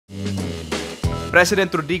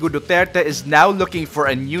President Rodrigo Duterte is now looking for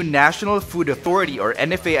a new National Food Authority or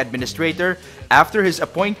NFA administrator after his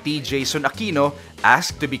appointee Jason Aquino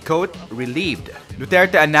asked to be, quote, relieved.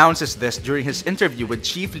 Duterte announces this during his interview with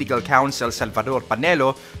Chief Legal Counsel Salvador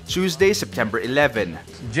Panelo Tuesday, September 11.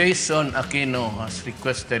 Jason Aquino has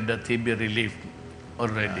requested that he be relieved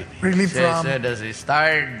already. Relieved He from? said that he's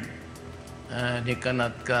tired and he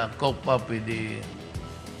cannot cope up with the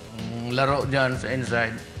laro dyan sa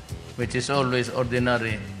inside, which is always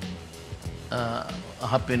ordinary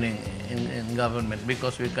happening in government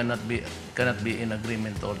because we cannot be in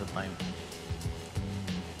agreement all the time.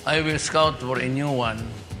 I will scout for a new one.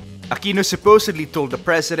 Aquino supposedly told the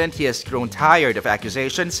president he has grown tired of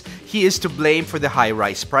accusations he is to blame for the high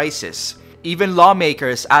rice prices. Even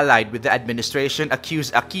lawmakers allied with the administration accuse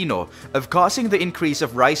Aquino of causing the increase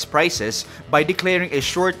of rice prices by declaring a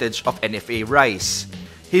shortage of NFA rice.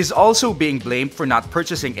 He's also being blamed for not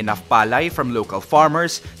purchasing enough palay from local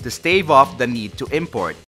farmers to stave off the need to import.